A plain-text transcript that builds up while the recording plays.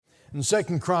In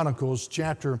 2 Chronicles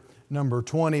chapter number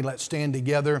 20, let's stand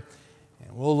together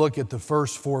and we'll look at the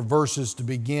first 4 verses to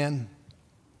begin.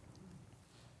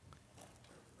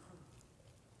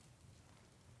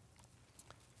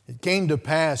 It came to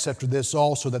pass after this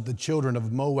also that the children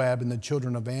of Moab and the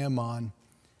children of Ammon,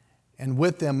 and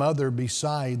with them other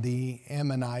beside the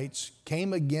Ammonites,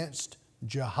 came against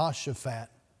Jehoshaphat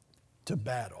to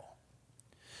battle.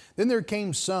 Then there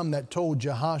came some that told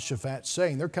Jehoshaphat,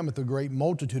 saying, There cometh a great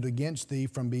multitude against thee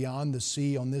from beyond the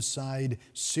sea on this side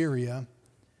Syria.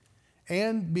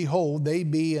 And behold, they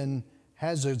be in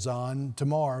Hazazon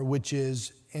Tamar, which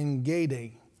is En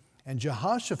Gedi. And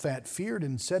Jehoshaphat feared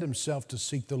and set himself to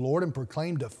seek the Lord, and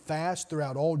proclaimed a fast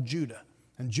throughout all Judah.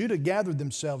 And Judah gathered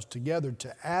themselves together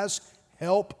to ask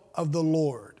help of the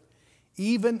Lord.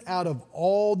 Even out of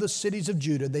all the cities of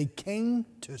Judah, they came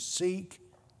to seek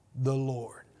the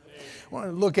Lord. I want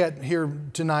to look at here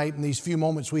tonight in these few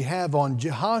moments we have on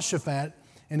Jehoshaphat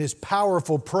and his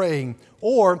powerful praying.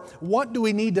 Or what do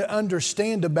we need to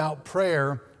understand about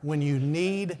prayer when you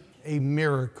need a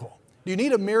miracle? Do you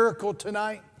need a miracle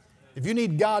tonight? If you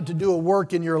need God to do a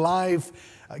work in your life,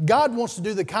 God wants to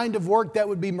do the kind of work that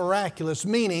would be miraculous,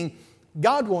 meaning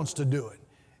God wants to do it.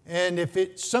 And if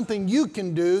it's something you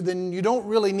can do, then you don't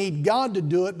really need God to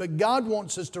do it, but God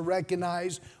wants us to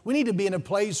recognize we need to be in a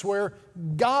place where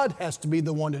God has to be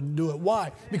the one to do it.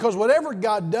 Why? Because whatever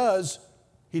God does,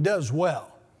 He does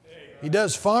well. He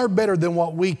does far better than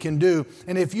what we can do.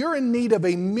 And if you're in need of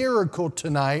a miracle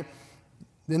tonight,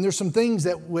 then there's some things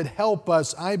that would help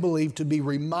us, I believe, to be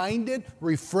reminded,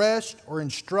 refreshed, or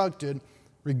instructed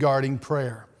regarding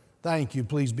prayer. Thank you.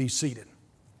 Please be seated.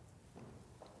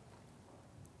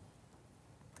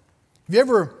 Have you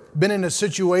ever been in a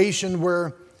situation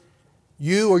where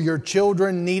you or your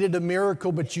children needed a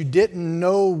miracle, but you didn't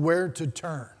know where to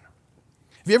turn?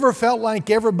 Have you ever felt like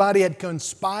everybody had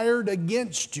conspired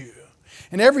against you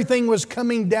and everything was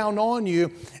coming down on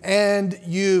you and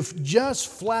you've just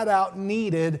flat out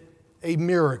needed a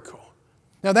miracle?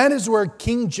 Now that is where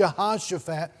King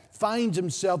Jehoshaphat finds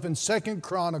himself in 2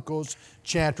 Chronicles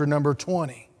chapter number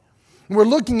 20. And we're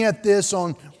looking at this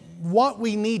on what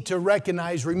we need to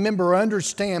recognize, remember,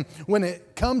 understand when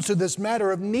it comes to this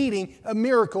matter of needing a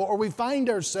miracle, or we find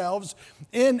ourselves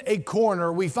in a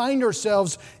corner, we find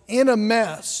ourselves in a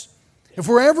mess. If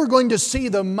we're ever going to see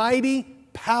the mighty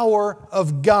power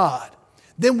of God,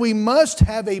 then we must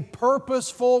have a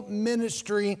purposeful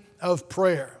ministry of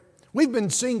prayer. We've been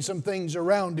seeing some things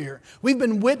around here. We've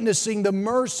been witnessing the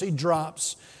mercy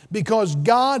drops because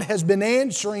God has been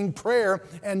answering prayer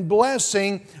and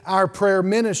blessing our prayer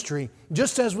ministry.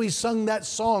 Just as we sung that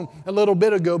song a little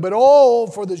bit ago, but oh,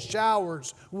 for the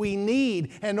showers we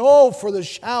need, and oh, for the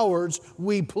showers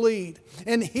we plead.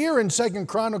 And here in 2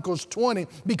 Chronicles 20,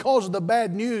 because of the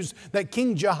bad news that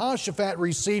King Jehoshaphat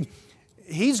received,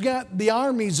 he's got the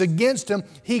armies against him.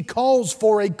 He calls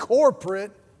for a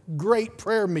corporate great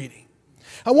prayer meeting.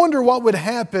 I wonder what would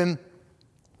happen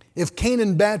if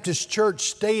Canaan Baptist Church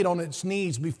stayed on its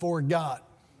knees before God.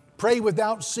 Pray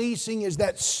without ceasing is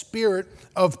that spirit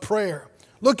of prayer.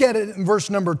 Look at it in verse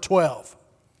number 12.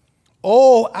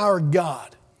 O our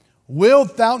God,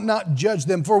 wilt thou not judge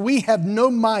them? For we have no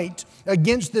might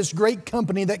against this great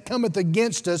company that cometh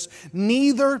against us,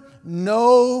 neither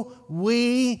know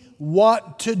we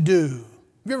what to do.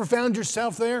 Have you ever found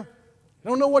yourself there? You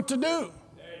don't know what to do.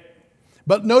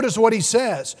 But notice what he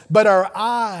says. But our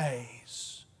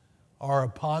eyes are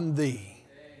upon thee.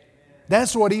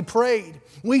 That's what he prayed.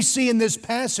 We see in this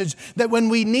passage that when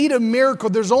we need a miracle,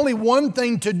 there's only one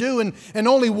thing to do and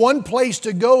only one place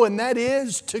to go, and that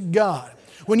is to God.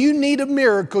 When you need a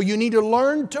miracle, you need to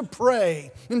learn to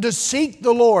pray and to seek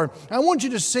the Lord. I want you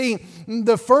to see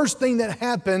the first thing that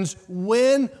happens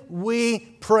when we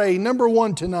pray. Number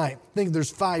one tonight. I think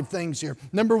there's 5 things here.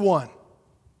 Number 1.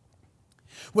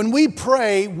 When we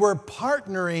pray, we're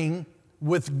partnering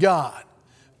with God.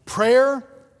 Prayer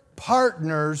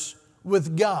partners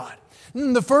with God.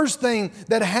 And the first thing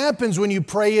that happens when you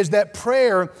pray is that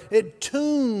prayer, it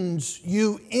tunes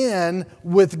you in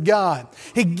with God.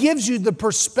 It gives you the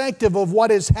perspective of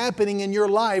what is happening in your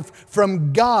life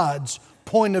from God's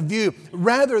point of view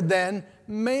rather than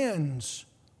man's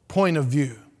point of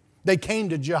view. They came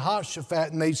to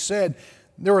Jehoshaphat and they said,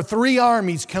 there are 3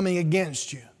 armies coming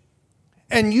against you.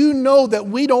 And you know that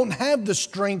we don't have the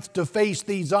strength to face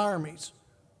these armies.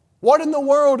 What in the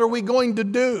world are we going to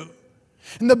do?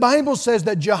 And the Bible says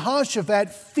that Jehoshaphat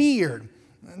feared.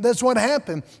 That's what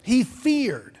happened. He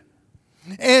feared.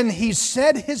 And he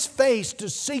set his face to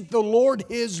seek the Lord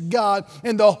his God,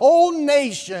 and the whole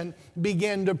nation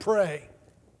began to pray.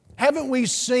 Haven't we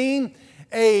seen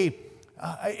a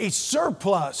a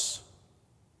surplus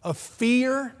of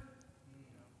fear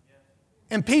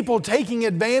and people taking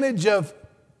advantage of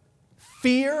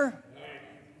fear.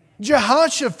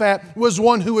 Jehoshaphat was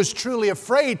one who was truly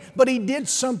afraid, but he did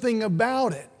something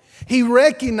about it. He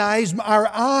recognized our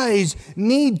eyes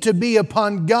need to be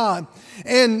upon God.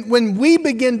 And when we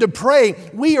begin to pray,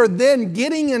 we are then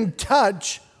getting in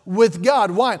touch with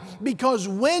God. Why? Because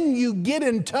when you get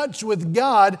in touch with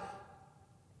God,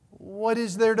 what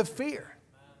is there to fear?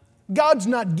 God's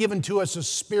not given to us a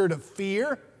spirit of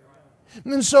fear.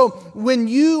 And so when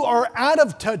you are out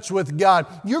of touch with God,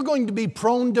 you're going to be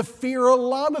prone to fear a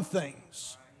lot of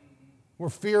things. We're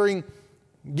fearing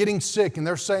getting sick, and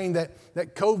they're saying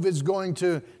that COVID is going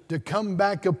to come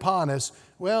back upon us.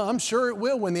 Well, I'm sure it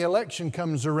will when the election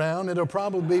comes around. It'll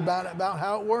probably be about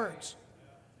how it works.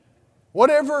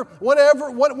 Whatever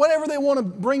they want to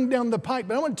bring down the pipe.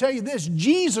 But I want to tell you this,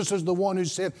 Jesus is the one who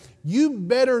said, you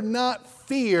better not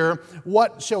fear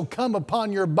what shall come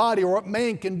upon your body or what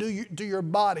man can do to your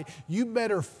body. You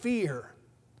better fear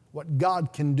what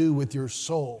God can do with your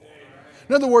soul.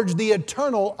 In other words, the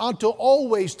eternal ought to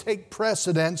always take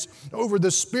precedence over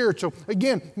the spiritual.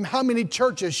 Again, how many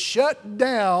churches shut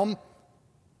down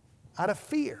out of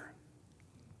fear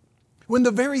when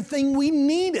the very thing we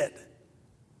needed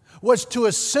was to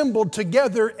assemble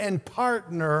together and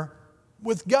partner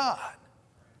with God?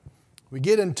 We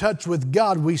get in touch with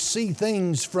God, we see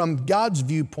things from God's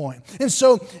viewpoint. And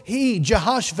so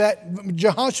Jehoshaphat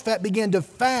began to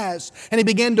fast and he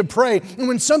began to pray. And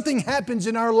when something happens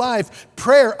in our life,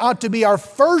 prayer ought to be our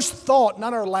first thought,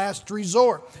 not our last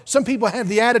resort. Some people have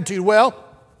the attitude, well,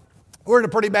 we're in a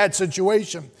pretty bad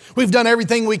situation. We've done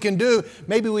everything we can do.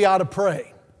 Maybe we ought to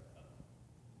pray.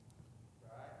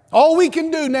 All we can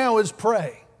do now is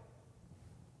pray.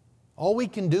 All we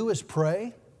can do is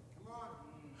pray.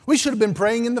 We should have been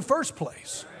praying in the first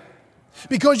place.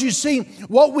 Because you see,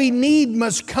 what we need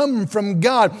must come from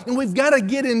God. And we've got to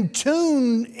get in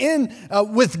tune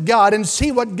with God and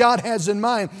see what God has in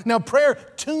mind. Now, prayer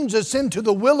tunes us into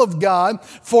the will of God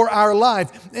for our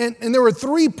life. And there were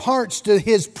three parts to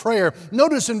his prayer.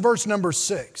 Notice in verse number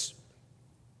 6.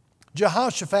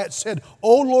 Jehoshaphat said,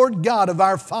 O Lord God of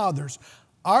our fathers,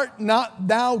 art not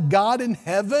thou God in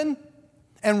heaven?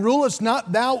 And rulest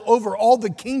not thou over all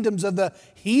the kingdoms of the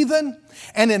heathen?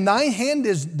 And in thy hand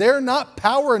is there not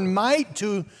power and might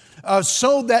to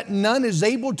so that none is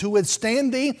able to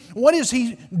withstand thee? What is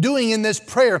he doing in this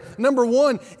prayer? Number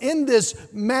one, in this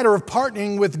matter of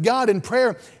partnering with God in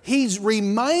prayer, he's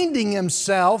reminding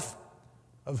himself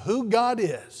of who God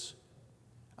is.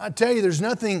 I tell you, there's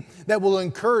nothing that will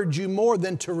encourage you more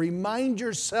than to remind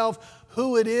yourself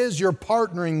who it is you're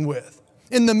partnering with.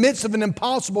 In the midst of an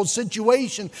impossible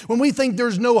situation, when we think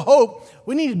there's no hope,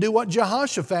 we need to do what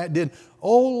Jehoshaphat did.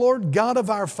 O Lord God of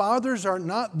our fathers, art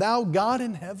not thou God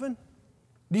in heaven?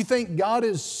 Do you think God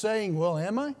is saying, well,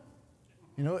 am I?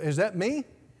 Is that me?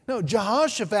 No,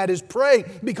 Jehoshaphat is praying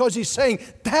because he's saying,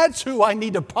 that's who I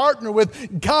need to partner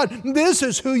with. God, this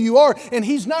is who you are. And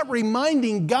he's not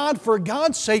reminding God for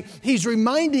God's sake. He's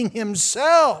reminding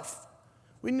himself.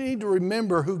 We need to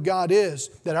remember who God is,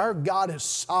 that our God is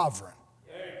sovereign.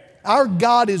 Our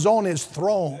God is on His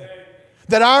throne.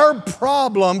 That our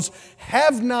problems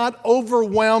have not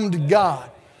overwhelmed God.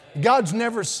 God's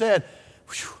never said,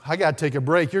 I got to take a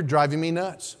break. You're driving me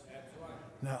nuts.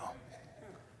 No.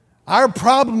 Our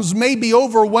problems may be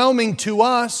overwhelming to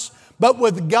us, but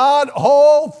with God,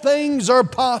 all things are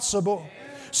possible.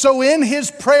 So in his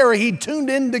prayer, he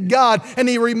tuned into God and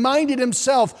he reminded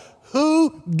himself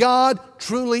who God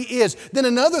truly is. Then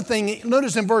another thing,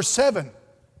 notice in verse 7,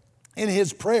 in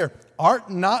his prayer, art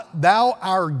not thou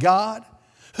our God,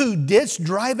 who didst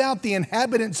drive out the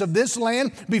inhabitants of this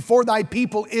land before thy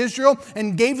people Israel,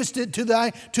 and gavest it to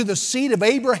the seed of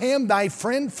Abraham, thy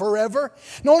friend forever?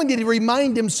 Not only did he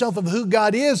remind himself of who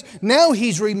God is, now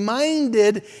he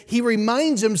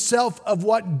reminds himself of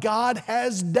what God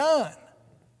has done.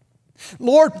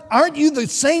 Lord, aren't you the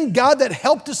same God that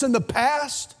helped us in the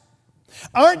past?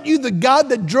 Aren't you the God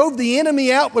that drove the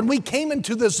enemy out when we came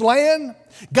into this land?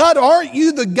 God, aren't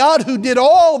you the God who did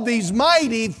all these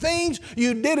mighty things?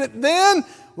 You did it then.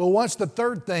 Well, what's the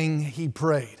third thing he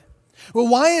prayed? Well,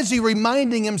 why is he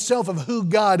reminding himself of who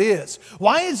God is?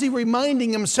 Why is he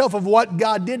reminding himself of what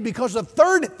God did? Because the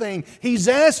third thing he's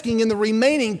asking in the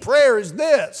remaining prayer is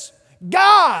this: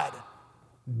 God,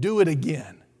 do it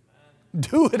again.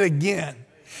 Do it again.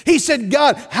 He said,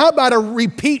 God, how about a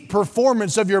repeat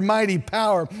performance of your mighty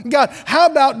power? God, how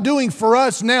about doing for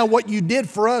us now what you did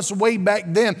for us way back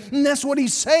then? And that's what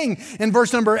he's saying in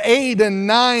verse number 8 and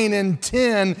 9 and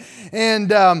 10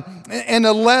 and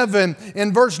 11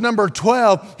 and verse number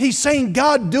 12. He's saying,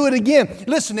 God, do it again.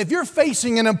 Listen, if you're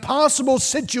facing an impossible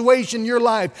situation in your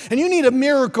life and you need a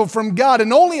miracle from God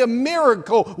and only a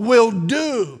miracle will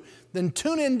do, then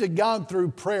tune into God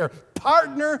through prayer.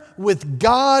 Partner with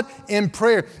God in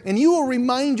prayer, and you will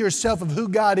remind yourself of who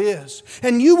God is,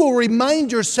 and you will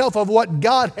remind yourself of what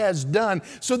God has done,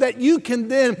 so that you can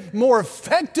then more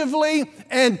effectively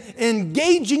and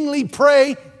engagingly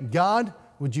pray, God,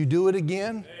 would you do it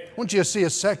again? I want you to see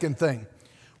a second thing.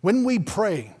 When we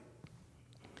pray,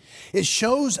 it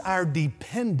shows our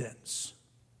dependence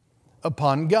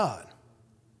upon God.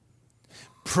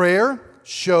 Prayer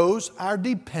shows our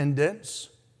dependence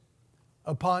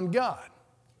upon God.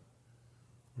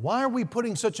 Why are we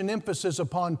putting such an emphasis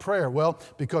upon prayer? Well,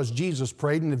 because Jesus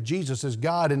prayed, and if Jesus is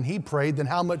God and He prayed, then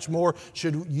how much more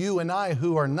should you and I,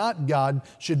 who are not God,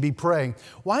 should be praying?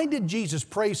 Why did Jesus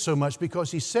pray so much? Because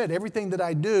He said, everything that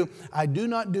I do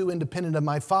not do independent of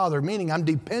my Father, meaning I'm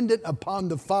dependent upon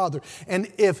the Father.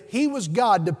 And if He was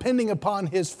God depending upon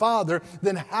His Father,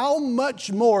 then how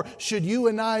much more should you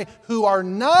and I, who are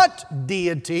not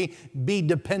deity, be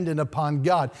dependent upon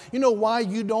God? You know why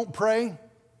you don't pray?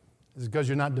 It's because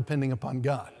you're not depending upon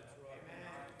God.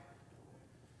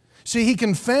 See, he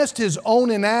confessed his own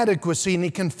inadequacy and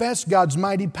he confessed God's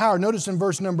mighty power. Notice in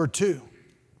verse number 2.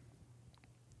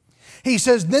 He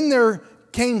says, then there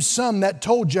came some that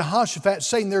told Jehoshaphat,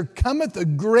 saying, there cometh a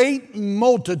great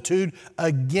multitude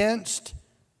against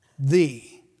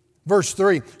thee. Verse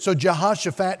 3, so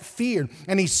Jehoshaphat feared,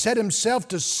 and he set himself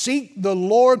to seek the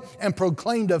Lord and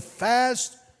proclaimed a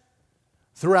fast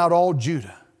throughout all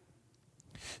Judah.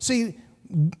 See,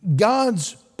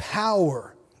 God's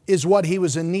power is what he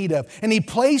was in need of. And he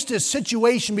placed his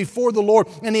situation before the Lord,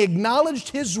 and he acknowledged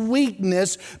his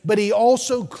weakness, but he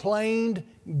also claimed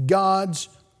God's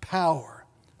power.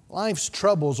 Life's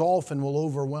troubles often will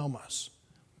overwhelm us,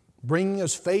 bringing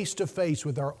us face to face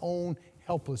with our own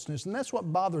helplessness. And that's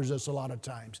what bothers us a lot of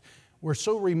times. We're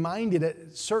so reminded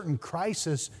at certain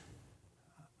crises,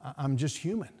 I'm just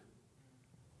human.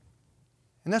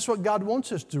 And that's what God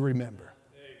wants us to remember.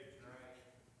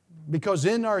 Because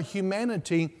in our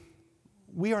humanity,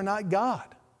 we are not God.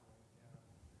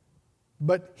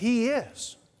 But He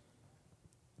is.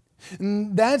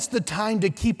 And that's the time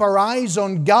to keep our eyes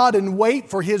on God and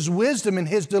wait for His wisdom and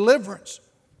His deliverance.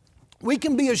 We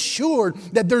can be assured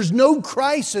that there's no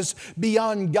crisis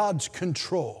beyond God's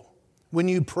control. When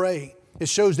you pray, it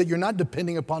shows that you're not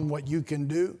depending upon what you can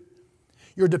do.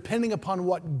 You're depending upon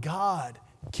what God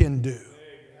can do.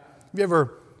 Have you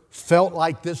ever felt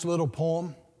like this little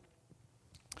poem?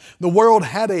 The world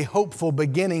had a hopeful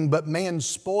beginning, but man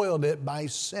spoiled it by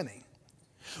sinning.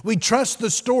 We trust the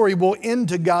story will end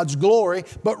to God's glory,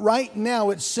 but right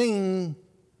now it seems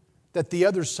that the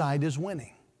other side is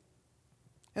winning.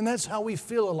 And that's how we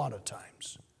feel a lot of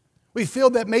times. We feel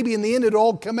that maybe in the end it'll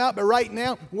all come out, but right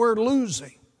now we're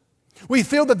losing. We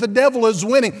feel that the devil is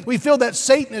winning. We feel that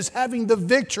Satan is having the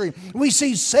victory. We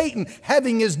see Satan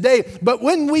having his day. But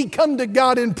when we come to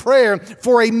God in prayer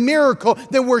for a miracle,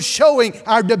 then we're showing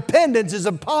our dependence is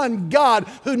upon God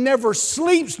who never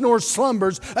sleeps nor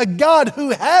slumbers, a God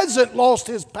who hasn't lost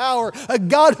His power, a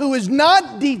God who is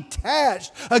not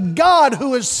detached, a God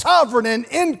who is sovereign and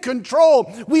in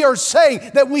control. We are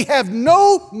saying that we have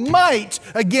no might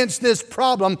against this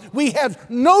problem. We have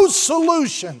no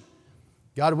solution.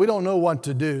 God, we don't know what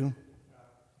to do,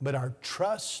 but our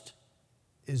trust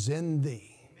is in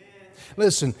Thee. Amen.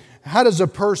 Listen, how does a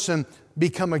person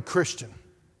become a Christian?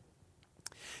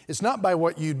 It's not by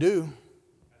what you do.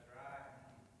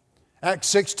 Acts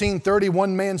 16:30,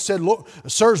 one man said, "Look,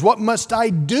 sirs, what must I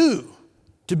do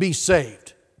to be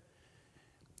saved?"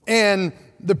 And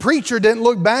the preacher didn't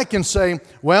look back and say,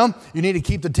 well, you need to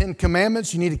keep the 10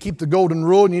 Commandments, you need to keep the golden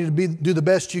rule, you need to do the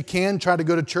best you can, try to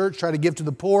go to church, try to give to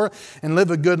the poor, and live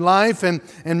a good life, and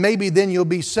maybe then you'll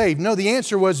be saved. No, the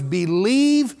answer was,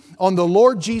 believe on the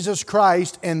Lord Jesus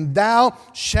Christ, and thou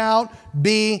shalt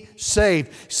be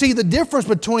saved. See, the difference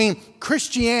between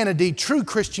Christianity, true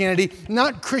Christianity,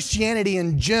 not Christianity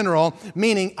in general,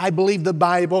 meaning I believe the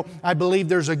Bible, I believe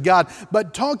there's a God,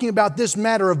 but talking about this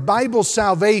matter of Bible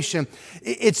salvation,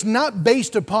 it's not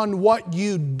based upon what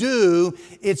you do,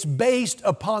 it's based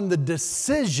upon the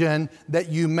decision that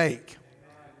you make.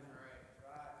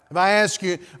 If I ask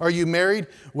you, are you married?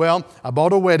 Well, I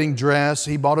bought a wedding dress.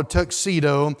 He bought a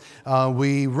tuxedo.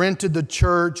 We rented the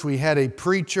church. We had a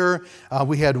preacher.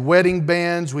 We had wedding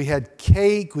bands. We had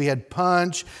cake. We had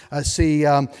punch.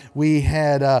 We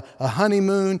had a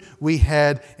honeymoon.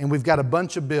 And we've got a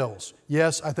bunch of bills.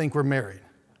 Yes, I think we're married.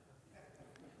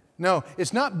 No,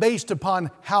 it's not based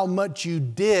upon how much you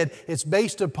did. It's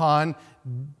based upon,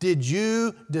 did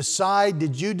you decide,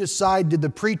 did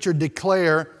the preacher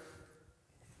declare,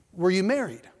 were you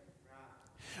married?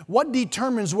 What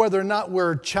determines whether or not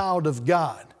we're a child of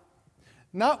God?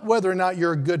 Not whether or not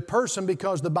you're a good person,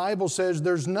 because the Bible says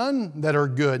there's none that are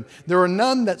good. There are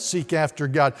none that seek after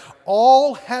God.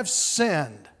 All have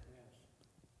sinned.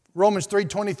 Romans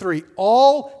 3:23,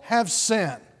 all have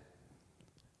sinned.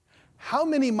 How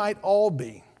many might all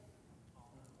be?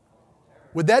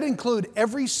 Would that include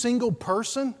every single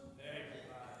person?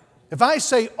 If I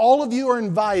say all of you are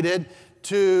invited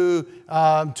to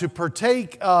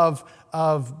partake of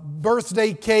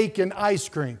birthday cake and ice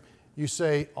cream, you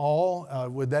say all,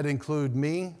 would that include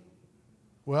me?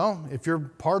 Well, if you're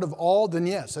part of all, then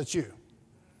yes, that's you.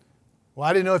 Well,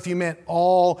 I didn't know if you meant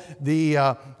all the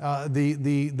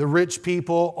rich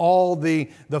people, all the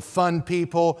fun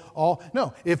people, all.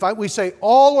 No, we say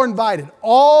all are invited,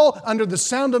 all under the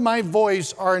sound of my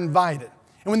voice are invited.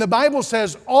 And when the Bible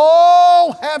says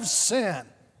all have sinned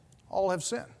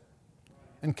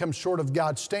and come short of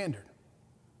God's standard.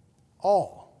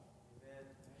 All.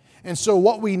 And so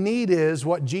what we need is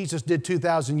what Jesus did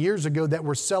 2,000 years ago that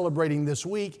we're celebrating this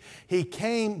week. He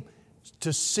came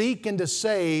to seek and to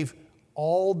save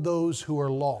all those who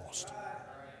are lost.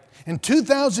 And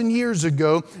 2,000 years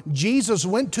ago, Jesus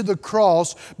went to the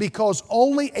cross because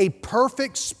only a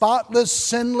perfect, spotless,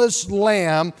 sinless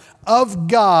Lamb of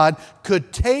God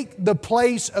could take the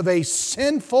place of a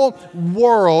sinful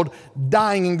world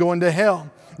dying and going to hell.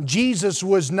 Jesus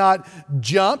was not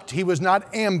jumped. He was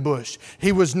not ambushed.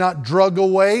 He was not drug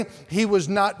away. He was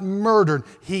not murdered.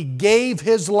 He gave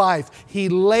His life. He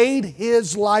laid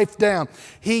His life down.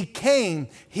 He came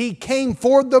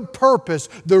for the purpose.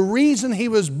 The reason He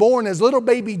was born as little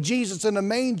baby Jesus in a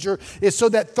manger is so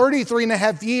that 33 and a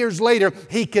half years later,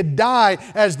 He could die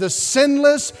as the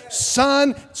sinless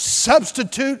Son,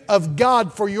 substitute of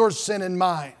God for your sin and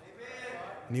mine.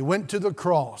 And He went to the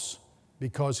cross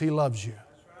because He loves you.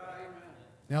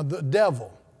 Now, the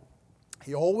devil,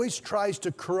 he always tries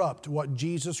to corrupt what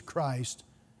Jesus Christ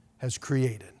has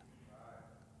created.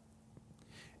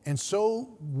 And so,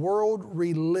 world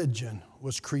religion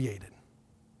was created.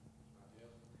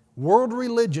 World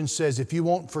religion says if you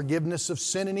want forgiveness of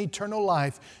sin and eternal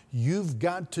life, you've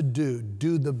got to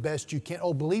do the best you can.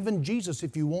 Oh, believe in Jesus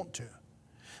if you want to.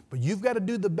 But you've got to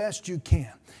do the best you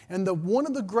can. And one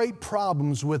of the great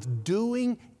problems with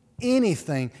doing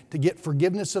anything to get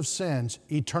forgiveness of sins,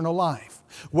 eternal life.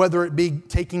 Whether it be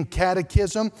taking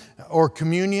catechism or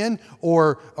communion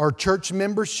or church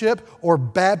membership or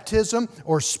baptism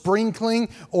or sprinkling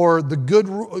or the good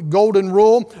golden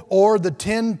rule or the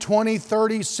 10, 20,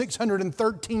 30,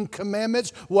 613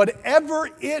 commandments, whatever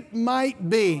it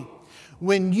might be.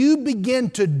 When you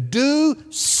begin to do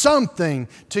something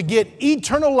to get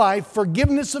eternal life,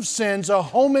 forgiveness of sins, a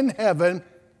home in heaven,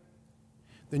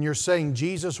 then you're saying,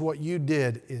 Jesus, what you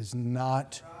did is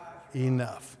not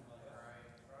enough.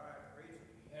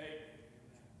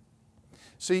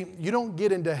 See, you don't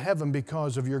get into heaven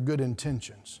because of your good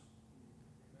intentions.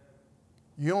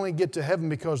 You only get to heaven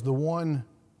because the one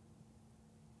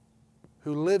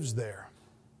who lives there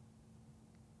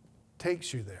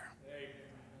takes you there.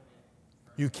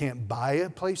 You can't buy a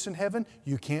place in heaven.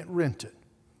 You can't rent it.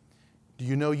 Do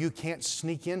you know you can't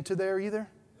sneak into there either?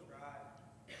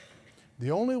 The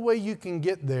only way you can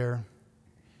get there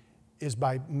is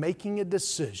by making a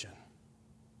decision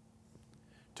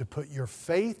to put your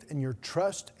faith and your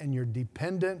trust and your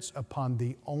dependence upon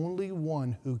the only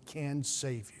one who can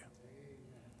save you.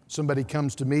 Somebody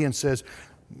comes to me and says,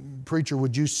 "Preacher,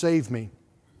 would you save me?"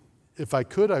 If I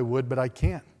could, I would, but I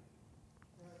can't.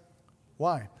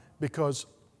 Why? Because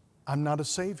I'm not a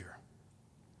Savior.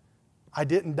 I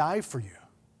didn't die for you.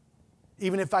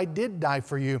 Even if I did die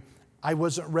for you, I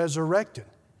wasn't resurrected.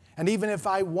 And even if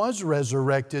I was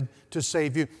resurrected to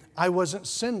save you, I wasn't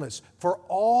sinless. For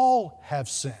all have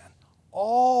sinned.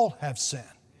 All have sinned.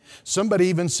 Somebody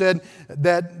even said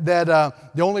that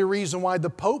the only reason why the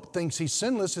Pope thinks he's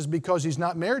sinless is because he's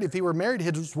not married. If he were married,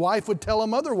 his wife would tell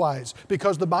him otherwise.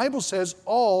 Because the Bible says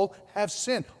all have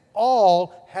sinned.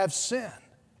 All have sinned.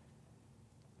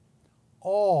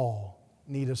 All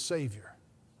need a Savior.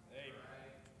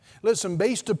 Listen,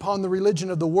 based upon the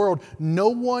religion of the world, no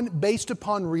one, based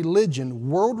upon religion,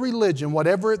 world religion,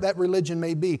 whatever that religion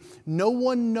may be, no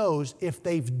one knows if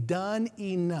they've done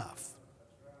enough.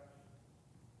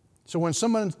 So when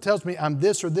someone tells me I'm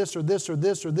this or this or this or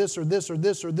this or this or this or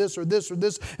this or this or this or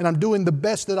this, and I'm doing the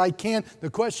best that I can, the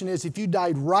question is, if you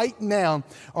died right now,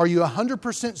 are you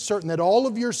 100% certain that all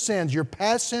of your sins, your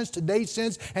past sins, today's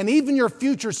sins, and even your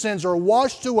future sins are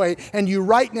washed away and you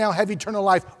right now have eternal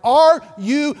life? Are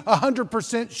you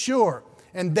 100% sure?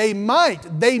 And they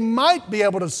might be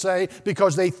able to say,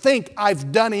 because they think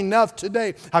I've done enough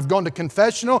today. I've gone to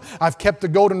confessional. I've kept the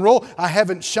golden rule. I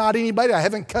haven't shot anybody. I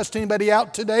haven't cussed anybody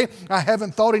out today. I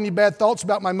haven't thought any bad thoughts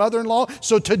about my mother-in-law.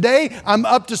 So today I'm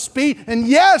up to speed. And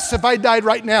yes, if I died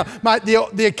right now,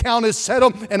 the account is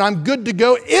settled and I'm good to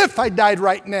go if I died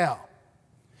right now.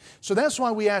 So that's why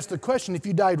we ask the question, if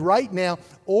you died right now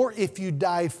or if you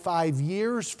die 5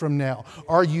 years from now,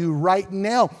 are you right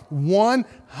now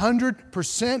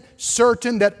 100%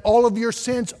 certain that all of your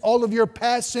sins, all of your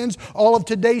past sins, all of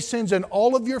today's sins, and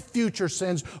all of your future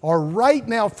sins are right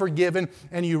now forgiven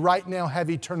and you right now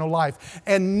have eternal life?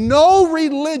 And no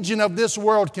religion of this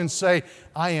world can say,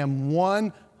 I am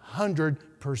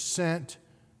 100%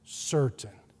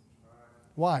 certain.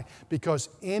 Why? Because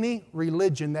any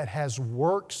religion that has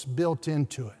works built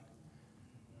into it,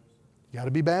 you got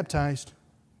to be baptized.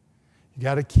 You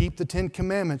got to keep the 10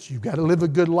 Commandments. You've got to live a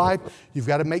good life. You've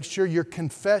got to make sure your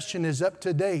confession is up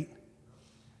to date.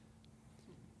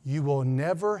 You will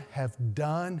never have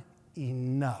done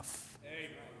enough.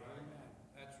 Amen.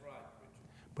 That's right.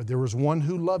 But there was one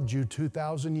who loved you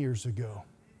 2,000 years ago.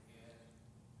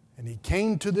 And He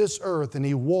came to this earth and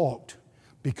He walked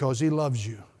because He loves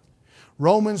you.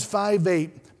 Romans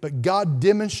 5:8, but God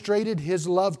demonstrated His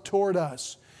love toward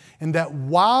us, in that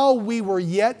while we were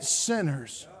yet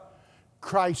sinners,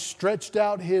 Christ stretched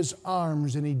out His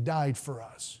arms and He died for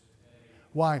us.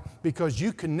 Why? Because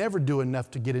you could never do enough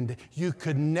to get into, you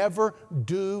could never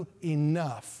do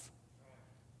enough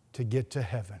to get to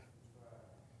heaven.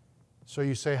 So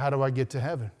you say, how do I get to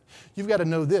heaven? You've got to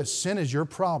know this, sin is your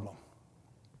problem.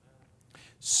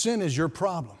 Sin is your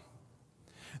problem.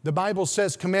 The Bible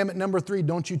says, commandment number 3,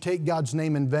 don't you take God's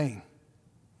name in vain.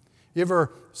 You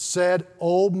ever said,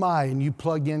 oh my, and you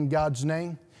plug in God's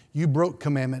name? You broke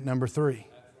commandment number 3. That's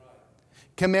right.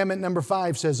 Commandment number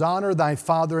 5 says, honor thy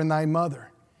father and thy mother.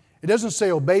 It doesn't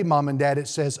say obey mom and dad, it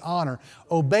says honor.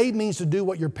 Obey means to do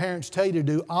what your parents tell you to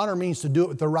do. Honor means to do it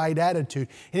with the right attitude.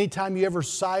 Anytime you ever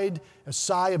sighed a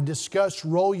sigh of disgust,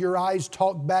 roll your eyes,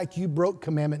 talk back, you broke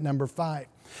commandment number 5.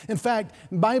 In fact,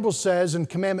 the Bible says in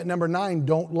commandment number 9,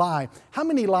 don't lie. How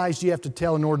many lies do you have to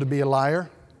tell in order to be a liar?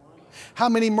 How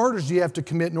many murders do you have to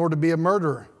commit in order to be a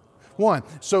murderer? 1.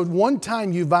 So one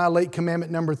time you violate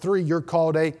commandment number 3, you're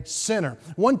called a sinner.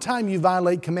 One time you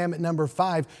violate commandment number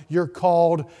 5, you're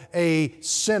called a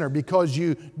sinner because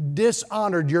you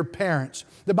dishonored your parents.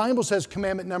 The Bible says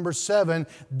commandment number 7,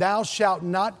 thou shalt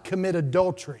not commit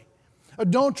adultery.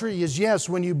 Adultery is, yes,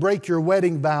 when you break your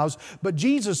wedding vows, but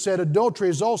Jesus said adultery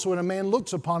is also when a man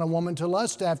looks upon a woman to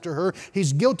lust after her.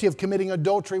 He's guilty of committing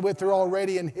adultery with her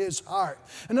already in his heart.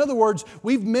 In other words,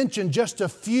 we've mentioned just a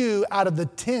few out of the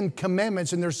 10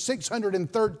 commandments, and there's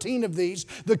 613 of these.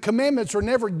 The commandments were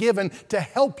never given to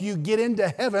help you get into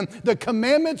heaven. The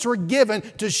commandments were given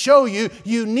to show you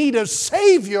you need a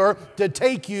Savior to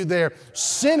take you there.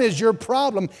 Sin is your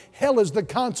problem. Hell is the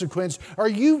consequence. Are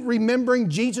you remembering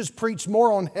Jesus preached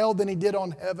more on hell than He did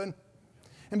on heaven?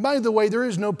 And by the way, there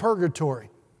is no purgatory.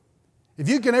 If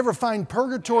you can ever find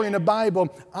purgatory in the Bible,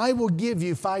 I will give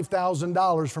you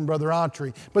 $5,000 from Brother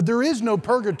Autry. But there is no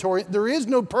purgatory. There is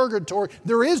no purgatory.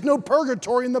 There is no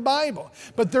purgatory in the Bible.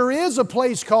 But there is a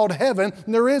place called heaven,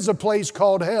 and there is a place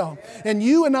called hell. And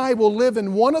you and I will live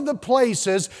in one of the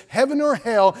places, heaven or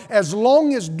hell, as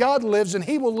long as God lives, and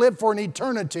He will live for an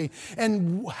eternity.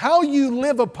 And how you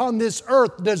live upon this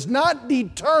earth does not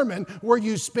determine where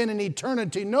you spend an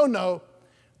eternity. No.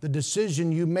 The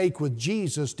decision you make with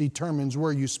Jesus determines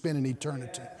where you spend an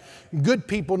eternity. Good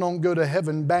people don't go to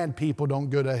heaven. Bad people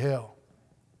don't go to hell.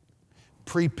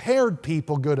 Prepared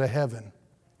people go to heaven.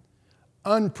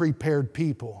 Unprepared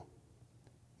people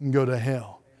go to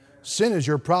hell. Sin is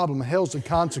your problem. Hell's the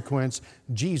consequence.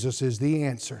 Jesus is the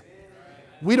answer.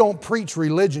 We don't preach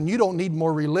religion. You don't need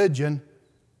more religion.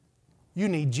 You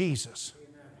need Jesus.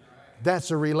 That's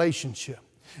a relationship.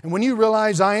 And when you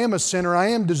realize I am a sinner, I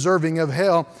am deserving of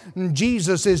hell, and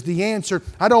Jesus is the answer.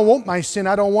 I don't want my sin.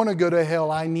 I don't want to go to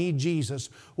hell. I need Jesus.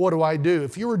 What do I do?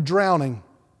 If you were drowning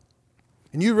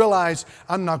and you realize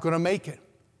I'm not going to make it,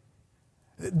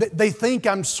 They think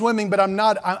I'm swimming, but I'm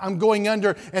not. I'm going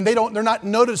under, and they're not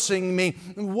noticing me.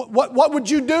 What would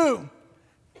you do?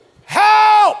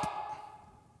 Help!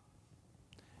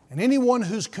 And anyone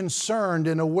who's concerned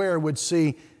and aware would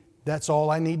see, that's all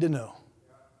I need to know.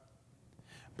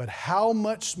 But how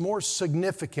much more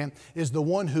significant is the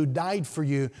one who died for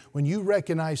you when you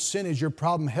recognize sin is your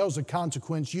problem, hell's a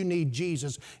consequence, you need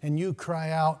Jesus, and you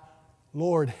cry out,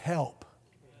 Lord, help.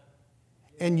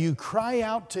 And you cry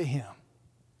out to Him.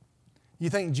 You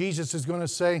think Jesus is going to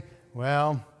say,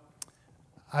 well,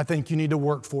 I think you need to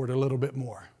work for it a little bit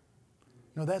more.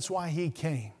 No, that's why He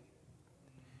came.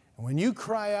 And when you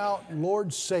cry out,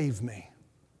 Lord, save me.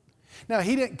 Now,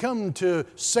 He didn't come to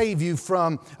save you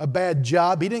from a bad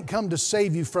job. He didn't come to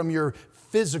save you from your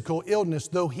physical illness,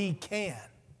 though He can.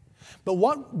 But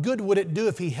what good would it do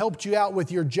if He helped you out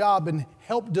with your job and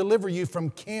helped deliver you from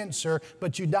cancer,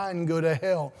 but you die and go to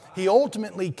hell? He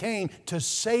ultimately came to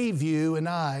save you and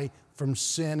I from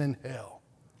sin and hell.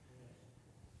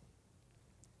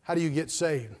 How do you get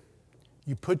saved?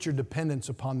 You put your dependence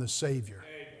upon the Savior.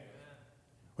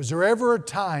 Was there ever a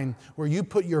time where you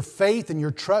put your faith and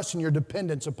your trust and your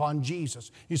dependence upon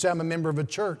Jesus? You say, I'm a member of a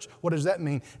church. What does that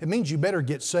mean? It means you better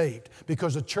get saved,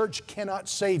 because a church cannot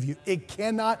save you. It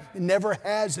cannot, it never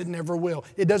has, it never will.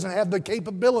 It doesn't have the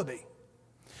capability.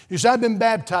 You say, I've been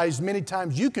baptized many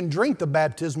times. You can drink the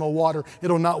baptismal water.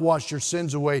 It'll not wash your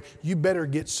sins away. You better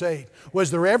get saved. Was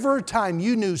there ever a time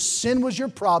you knew sin was your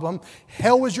problem,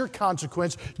 hell was your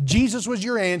consequence, Jesus was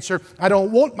your answer? I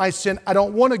don't want my sin. I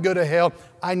don't want to go to hell.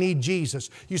 I need Jesus.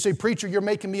 You say, preacher, you're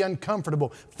making me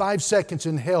uncomfortable. 5 seconds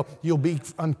in hell, you'll be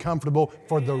uncomfortable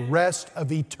for the rest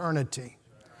of eternity.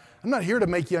 I'm not here to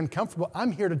make you uncomfortable.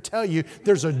 I'm here to tell you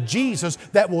there's a Jesus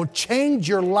that will change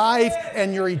your life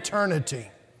and your eternity.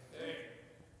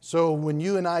 So when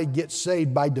you and I get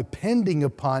saved by depending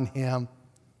upon Him,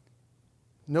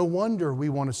 no wonder we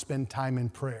want to spend time in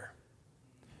prayer,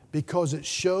 because it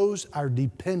shows our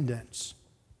dependence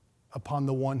upon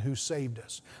the one who saved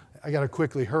us. I got to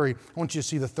quickly hurry. I want you to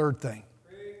see the third thing.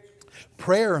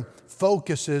 Prayer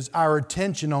focuses our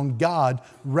attention on God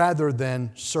rather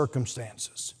than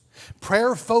circumstances.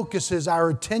 Prayer focuses our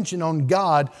attention on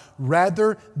God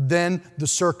rather than the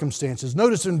circumstances.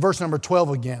 Notice in verse number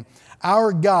 12 again.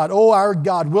 Our God, O our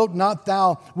God, wilt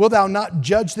thou not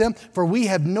judge them? For we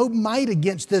have no might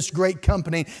against this great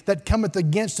company that cometh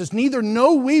against us, neither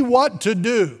know we what to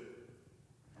do.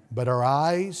 But our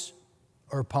eyes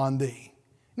are upon Thee.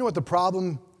 You know what the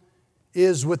problem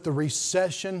is with the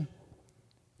recession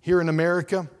here in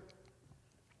America?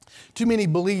 Too many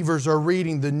believers are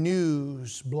reading the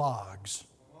news blogs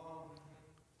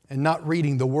and not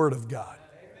reading the Word of God.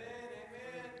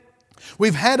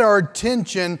 We've had our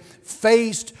attention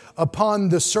faced upon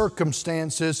the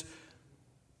circumstances,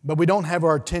 but we don't have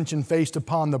our attention faced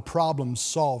upon the problem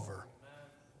solver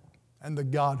and the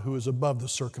God who is above the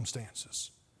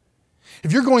circumstances.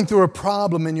 If you're going through a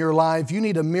problem in your life, you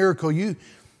need a miracle, you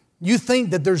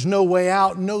think that there's no way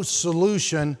out, no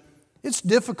solution, it's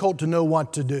difficult to know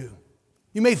what to do.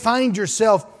 You may find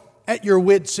yourself at your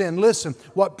wit's end. Listen,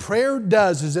 what prayer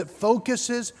does is it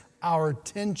focuses our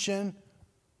attention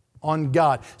on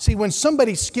God. See, when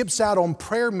somebody skips out on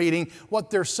prayer meeting,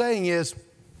 what they're saying is,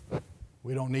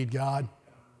 we don't need God.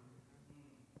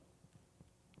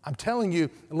 I'm telling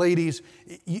you, ladies,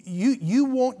 you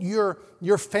want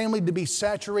your family to be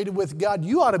saturated with God.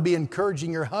 You ought to be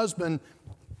encouraging your husband,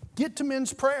 get to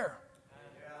men's prayer.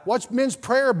 What's men's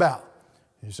prayer about?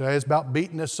 You say it's about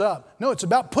beating us up. No, it's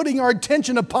about putting our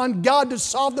attention upon God to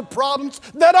solve the problems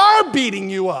that are beating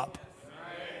you up.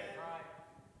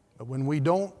 But when we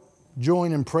don't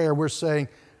join in prayer, we're saying,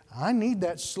 I need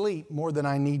that sleep more than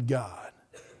I need God.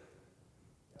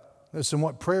 Listen,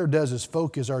 what prayer does is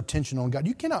focus our attention on God.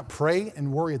 You cannot pray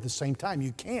and worry at the same time.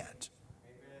 You can't.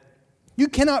 You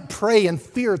cannot pray and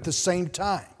fear at the same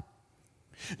time.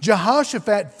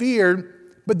 Jehoshaphat feared,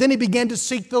 but then he began to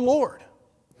seek the Lord.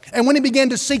 And when he began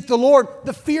to seek the Lord,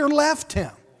 the fear left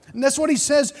him. And that's what he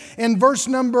says in verse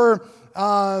number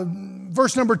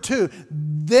 2.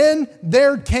 Then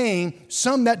there came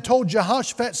some that told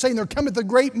Jehoshaphat, saying, there cometh a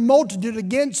great multitude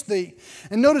against thee.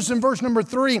 And notice in verse number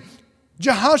 3,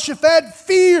 Jehoshaphat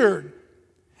feared.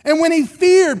 And when he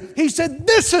feared, he said,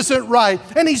 this isn't right.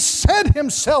 And he set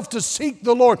himself to seek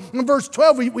the Lord. In verse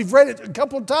 12, we've read it a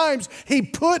couple of times. He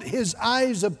put his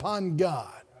eyes upon God.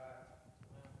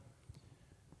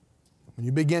 When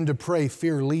you begin to pray,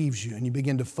 fear leaves you and you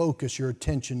begin to focus your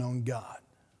attention on God.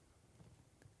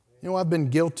 You know, I've been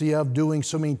guilty of doing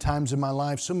so many times in my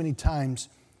life, so many times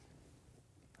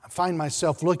I find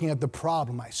myself looking at the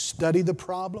problem. I study the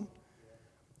problem.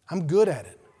 I'm good at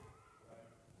it.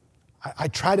 I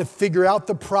try to figure out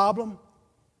the problem,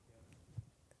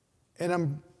 and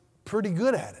I'm pretty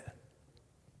good at it.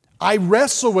 I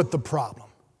wrestle with the problem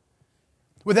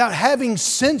without having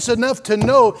sense enough to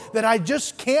know that I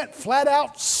just can't flat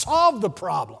out solve the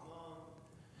problem.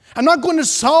 I'm not going to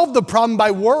solve the problem by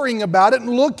worrying about it and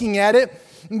looking at it,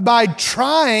 by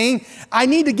trying. I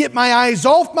need to get my eyes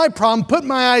off my problem, put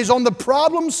my eyes on the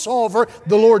problem solver,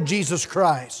 the Lord Jesus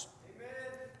Christ.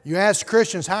 You ask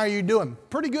Christians, how are you doing?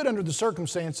 Pretty good under the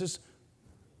circumstances.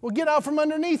 Well, get out from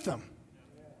underneath them.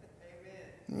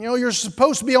 You know, you're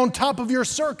supposed to be on top of your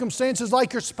circumstances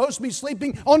like you're supposed to be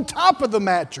sleeping on top of the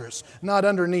mattress, not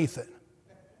underneath it.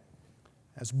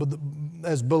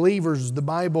 As believers, the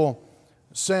Bible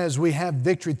says we have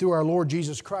victory through our Lord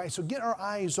Jesus Christ. So get our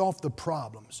eyes off the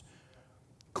problems.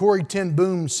 Corrie ten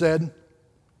Boom said,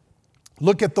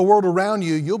 look at the world around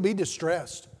you, you'll be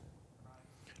distressed.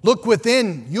 Look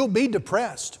within, you'll be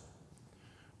depressed.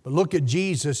 But look at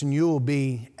Jesus and you'll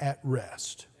be at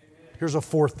rest. Here's a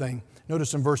fourth thing.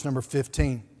 Notice in verse number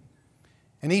 15.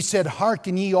 And he said,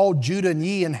 hearken ye all Judah and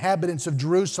ye inhabitants of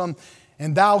Jerusalem,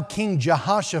 and thou King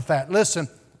Jehoshaphat. Listen,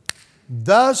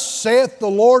 thus saith the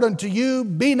Lord unto you,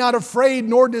 be not afraid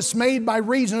nor dismayed by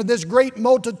reason of this great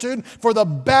multitude, for the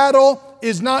battle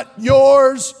is not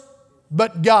yours,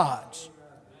 but God's.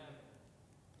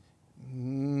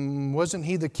 Wasn't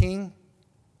he the king?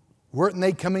 Weren't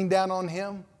they coming down on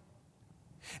him?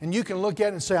 And you can look at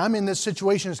it and say, I'm in this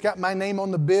situation, it's got my name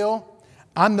on the bill.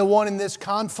 I'm the one in this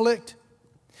conflict.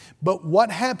 But what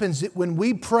happens when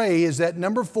we pray is that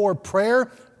number 4,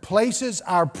 prayer places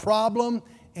our problem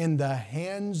in the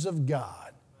hands of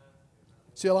God.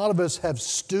 See, a lot of us have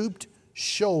stooped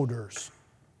shoulders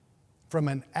from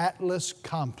an Atlas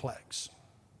complex.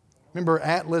 Remember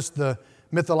Atlas, the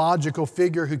mythological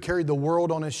figure who carried the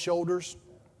world on his shoulders?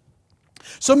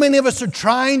 So many of us are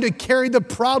trying to carry the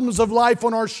problems of life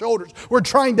on our shoulders. We're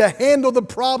trying to handle the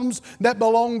problems that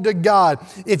belong to God.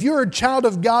 If you're a child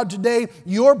of God today,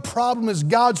 your problem is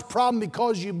God's problem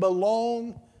because you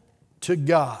belong to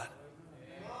God.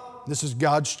 This is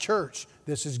God's church.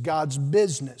 This is God's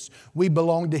business. We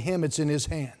belong to Him. It's in His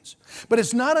hands. But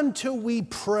it's not until we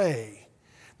pray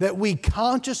that we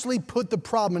consciously put the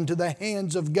problem into the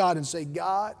hands of God and say,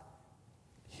 God,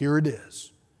 here it is.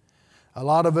 A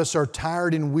lot of us are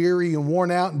tired and weary and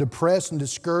worn out and depressed and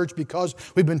discouraged because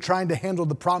we've been trying to handle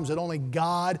the problems that only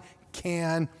God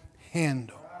can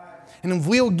handle. And if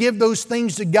we'll give those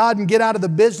things to God and get out of the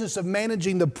business of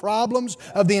managing the problems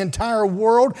of the entire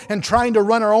world and trying to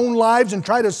run our own lives and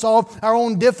try to solve our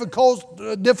own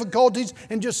difficulties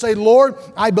and just say, Lord,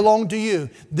 I belong to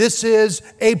you. This is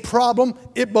a problem.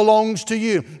 It belongs to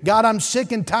you. God, I'm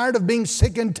sick and tired of being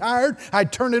sick and tired. I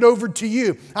turn it over to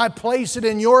you. I place it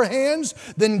in your hands.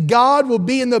 Then God will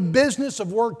be in the business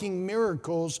of working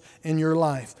miracles in your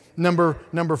life. Number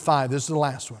 5. This is the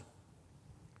last one.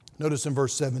 Notice in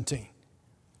verse 17.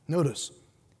 Notice,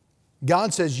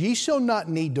 God says, ye shall not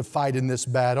need to fight in this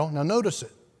battle. Now notice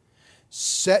it.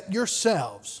 Set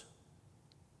yourselves,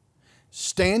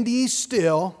 stand ye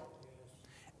still,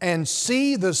 and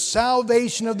see the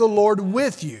salvation of the Lord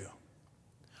with you.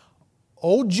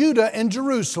 O Judah and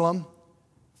Jerusalem,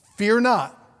 fear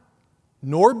not,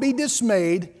 nor be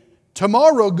dismayed.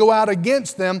 Tomorrow go out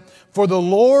against them, for the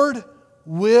Lord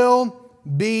will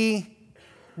be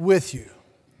with you.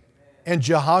 And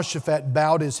Jehoshaphat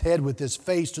bowed his head with his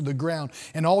face to the ground.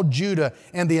 And all Judah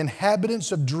and the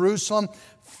inhabitants of Jerusalem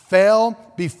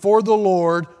fell before the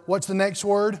Lord. What's the next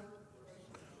word?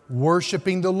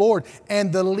 Worshiping the Lord.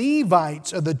 And the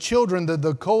Levites of the children of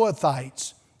the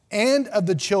Kohathites and of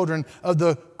the children of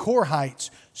the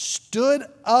Korhites stood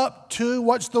up to,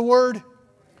 what's the word?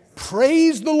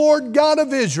 Praise the Lord God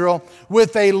of Israel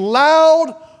with a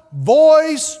loud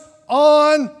voice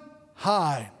on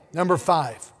high. Number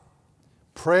 5.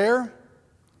 Prayer,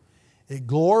 it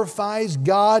glorifies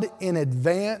God in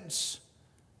advance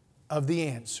of the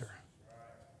answer.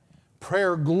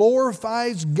 Prayer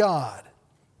glorifies God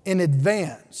in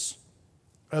advance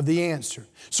of the answer.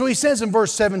 So he says in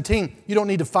verse 17, you don't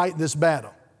need to fight this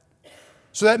battle.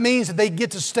 So that means that they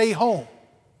get to stay home.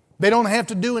 They don't have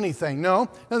to do anything. No,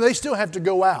 they still have to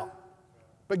go out.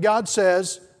 But God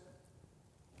says,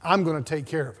 I'm going to take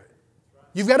care of it.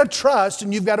 You've got to trust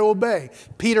and you've got to obey.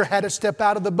 Peter had to step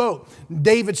out of the boat.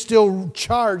 David still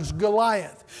charged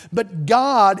Goliath. But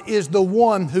God is the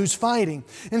one who's fighting.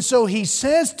 And so he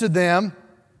says to them,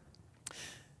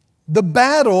 the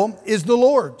battle is the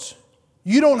Lord's.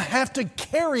 You don't have to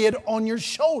carry it on your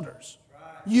shoulders.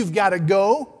 You've got to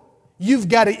go. You've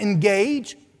got to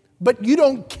engage. But you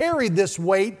don't carry this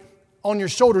weight on your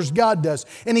shoulders. God does.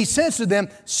 And he says to them,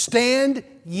 stand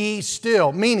ye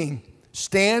still. Meaning,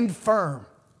 stand firm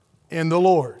in the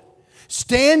Lord.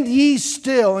 Stand ye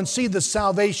still and see the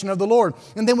salvation of the Lord.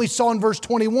 And then we saw in verse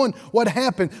 21 what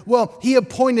happened. Well, He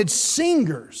appointed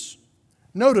singers.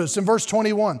 Notice in verse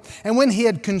 21, and when He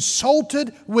had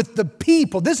consulted with the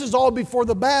people, this is all before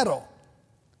the battle.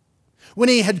 When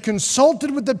He had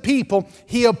consulted with the people,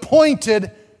 He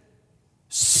appointed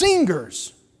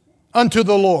singers unto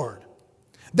the Lord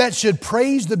that should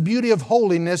praise the beauty of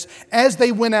holiness as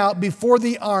they went out before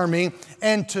the army,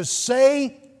 and to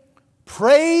say,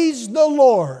 praise the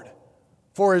Lord,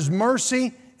 for His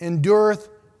mercy endureth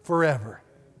forever.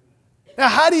 Now,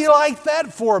 how do you like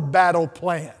that for a battle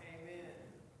plan?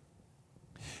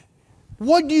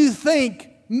 What do you think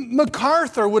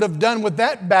MacArthur would have done with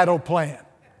that battle plan?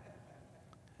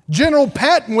 General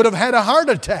Patton would have had a heart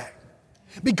attack.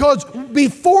 Because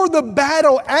before the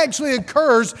battle actually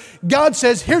occurs, God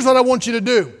says, here's what I want you to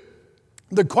do.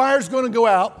 The choir's going to go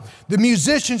out. The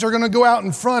musicians are going to go out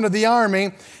in front of the army.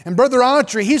 And Brother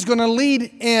Autry, he's going to lead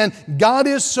in, God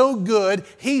is so good.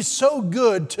 He's so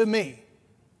good to me.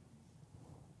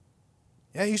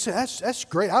 Yeah, you say, that's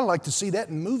great. I'd like to see that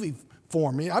in movie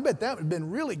form. I bet that would have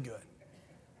been really good.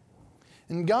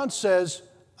 And God says,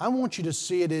 I want you to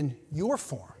see it in your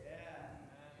form.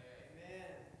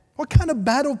 What kind of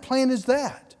battle plan is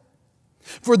that?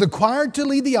 For the choir to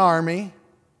lead the army.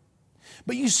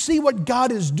 But you see what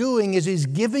God is doing is He's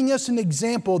giving us an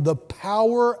example of the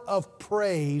power of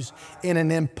praise in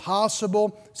an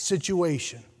impossible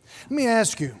situation. Let me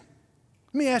ask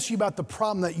you about the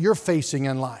problem that you're facing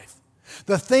in life.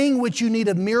 The thing which you need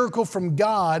a miracle from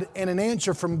God and an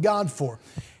answer from God for.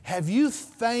 Have you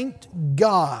thanked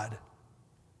God?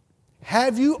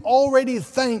 Have you already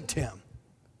thanked Him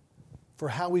for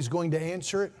how He's going to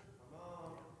answer it?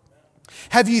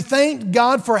 Have you thanked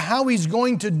God for how He's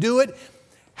going to do it?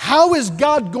 How is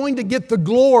God going to get the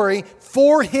glory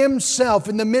for Himself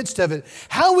in the midst of it?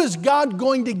 How is God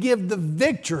going to give the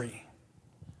victory?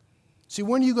 See,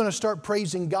 when are you going to start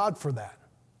praising God for that?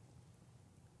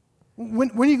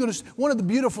 When are you going to? One of the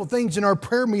beautiful things in our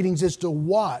prayer meetings is to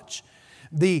watch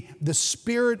the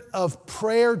spirit of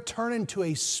prayer turn into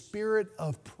a spirit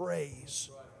of praise.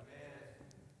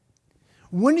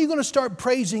 When are you going to start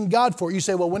praising God for it? You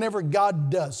say, well, whenever God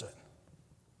does it.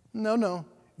 No,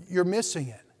 you're missing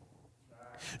it.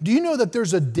 Do you know that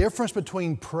there's a difference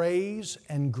between praise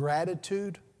and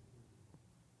gratitude?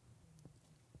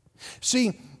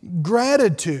 See,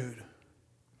 gratitude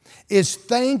is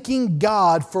thanking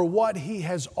God for what He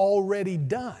has already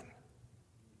done.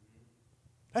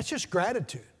 That's just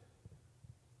gratitude.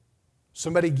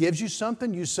 Somebody gives you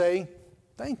something, you say,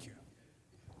 thank you.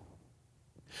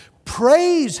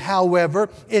 Praise, however,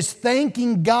 is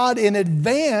thanking God in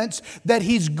advance that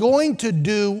He's going to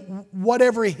do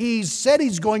whatever He's said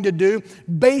He's going to do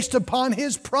based upon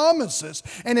His promises.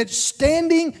 And it's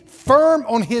standing firm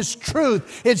on His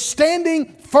truth. It's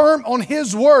standing firm on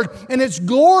His word. And it's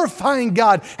glorifying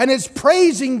God. And it's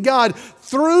praising God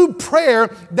through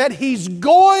prayer that He's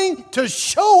going to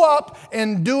show up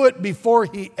and do it before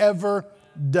He ever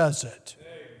does it.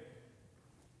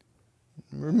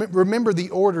 Remember the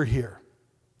order here.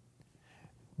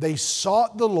 They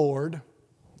sought the Lord.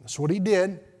 That's what He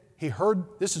did. He heard,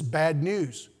 this is bad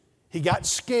news. He got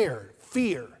scared,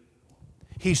 fear.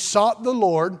 He sought the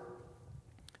Lord.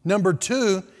 Number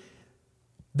 2,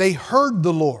 they heard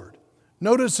the Lord.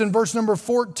 Notice in verse number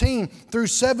 14 through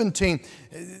 17,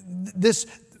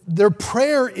 their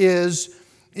prayer is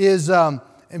in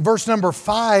verse number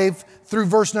 5 through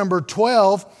verse number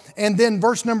 12, and then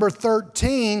verse number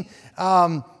 13,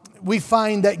 we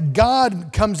find that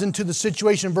God comes into the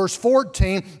situation in verse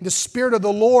 14, the Spirit of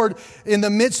the Lord in the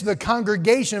midst of the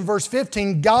congregation. In verse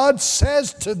 15, God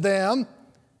says to them,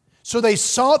 so they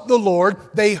sought the Lord,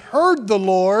 they heard the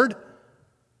Lord,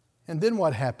 and then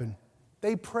what happened?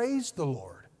 They praised the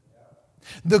Lord.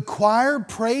 The choir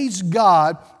praised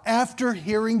God after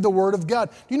hearing the Word of God.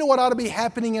 Do you know what ought to be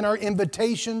happening in our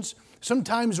invitations?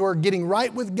 Sometimes we're getting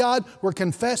right with God, we're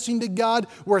confessing to God,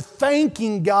 we're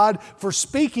thanking God for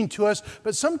speaking to us,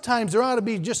 but sometimes there ought to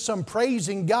be just some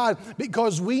praising God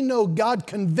because we know God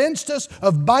convinced us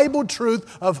of Bible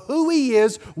truth, of who He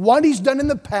is, what He's done in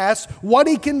the past, what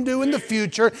He can do in the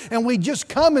future, and we just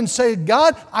come and say,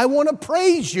 God, I want to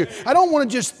praise You. I don't want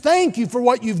to just thank You for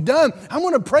what You've done. I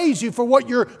want to praise You for what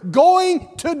You're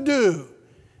going to do.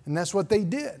 And that's what they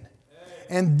did.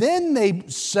 And then they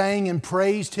sang and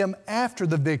praised Him after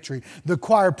the victory. The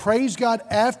choir praised God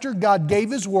after God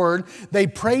gave His word. They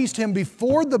praised Him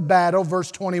before the battle, verse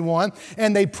 21.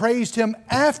 And they praised Him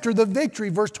after the victory,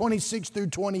 verse 26 through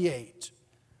 28.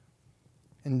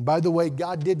 And by the way,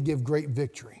 God did give great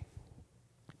victory.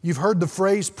 You've heard the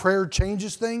phrase, prayer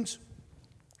changes things.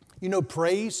 You know,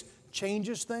 praise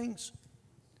changes things.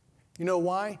 You know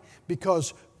why?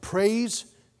 Because praise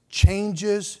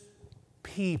changes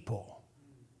people.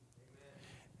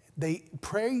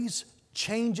 Praise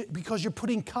changes because you're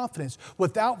putting confidence.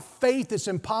 Without faith, it's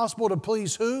impossible to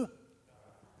please who?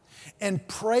 And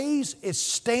praise is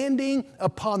standing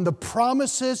upon the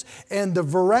promises and the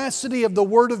veracity of the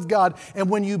Word of God. And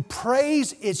when you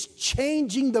praise, it's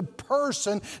changing the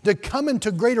person to come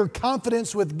into greater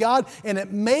confidence with God. And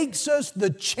it makes us the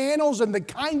channels and the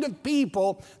kind of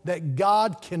people that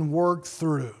God can work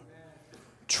through.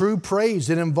 True praise,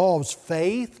 it involves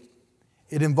faith,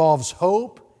 it involves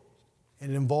hope,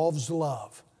 and it involves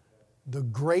love. The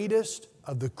greatest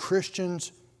of the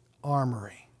Christian's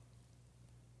armory.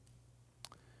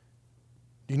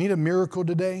 Do you need a miracle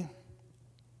today?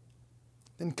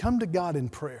 Then come to God in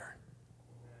prayer.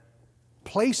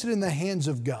 Place it in the hands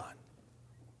of God.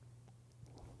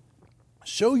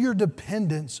 Show your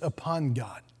dependence upon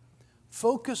God.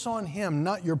 Focus on Him,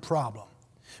 not your problem.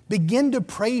 Begin to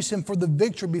praise Him for the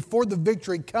victory before the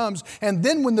victory comes. And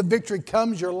then when the victory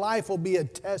comes, your life will be a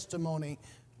testimony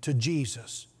to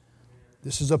Jesus.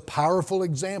 This is a powerful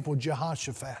example,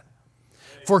 Jehoshaphat,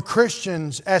 for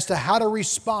Christians as to how to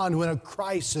respond when a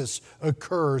crisis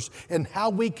occurs and how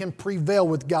we can prevail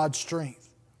with God's strength.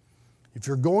 If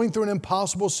you're going through an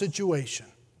impossible situation,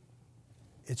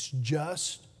 it's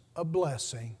just a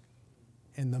blessing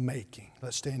in the making.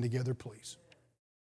 Let's stand together, please.